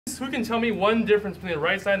Who can tell me one difference between the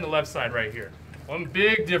right side and the left side right here? One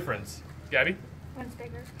big difference. Gabby? One's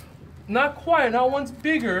bigger. Not quite. Not one's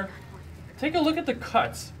bigger. Take a look at the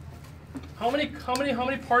cuts. How many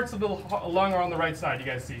parts of the lung are on the right side? You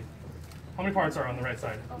guys see? How many parts are on the right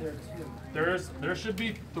side? There should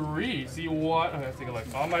be 3. See what? Okay, let's take a look.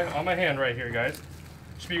 On my hand right here, guys.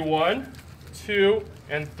 Should be 1, 2,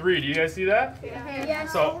 and 3. Do you guys see that? Yeah.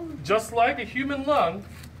 Yes. So just like a human lung,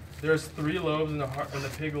 there's 3 lobes in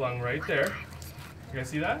the pig lung right there. You guys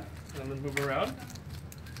see that? I'm gonna move around.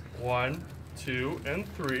 1, 2, and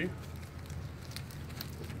 3.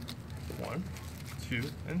 1, 2,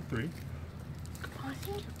 and 3.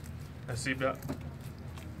 I see that.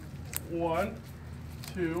 1,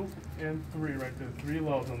 2, and 3 right there. 3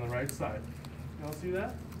 lobes on the right side. You all see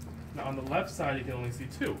that? Now on the left side, you can only see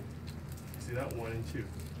 2. You see that? 1 and 2.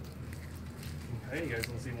 Okay, you guys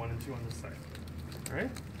can see 1 and 2 on this side. All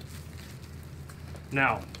right?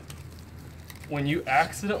 Now, when you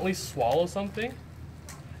accidentally swallow something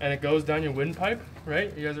and it goes down your windpipe,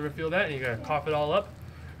 right? You guys ever feel that? And you gotta cough it all up,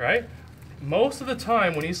 right? Most of the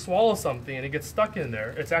time when you swallow something and it gets stuck in there,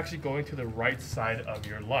 it's actually going to the right side of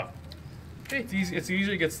your lung. Okay, it's easier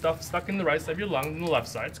to get stuff stuck in the right side of your lung than the left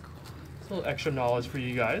side. It's a little extra knowledge for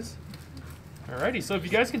you guys. Alrighty, so if you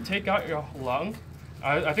guys can take out your lung,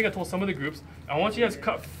 I think I told some of the groups, I want you guys to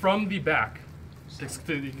cut from the back.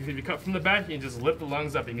 If you cut from the back, you can just lift the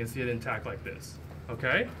lungs up, you can see it intact like this.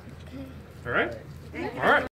 Okay? Alright? Alright.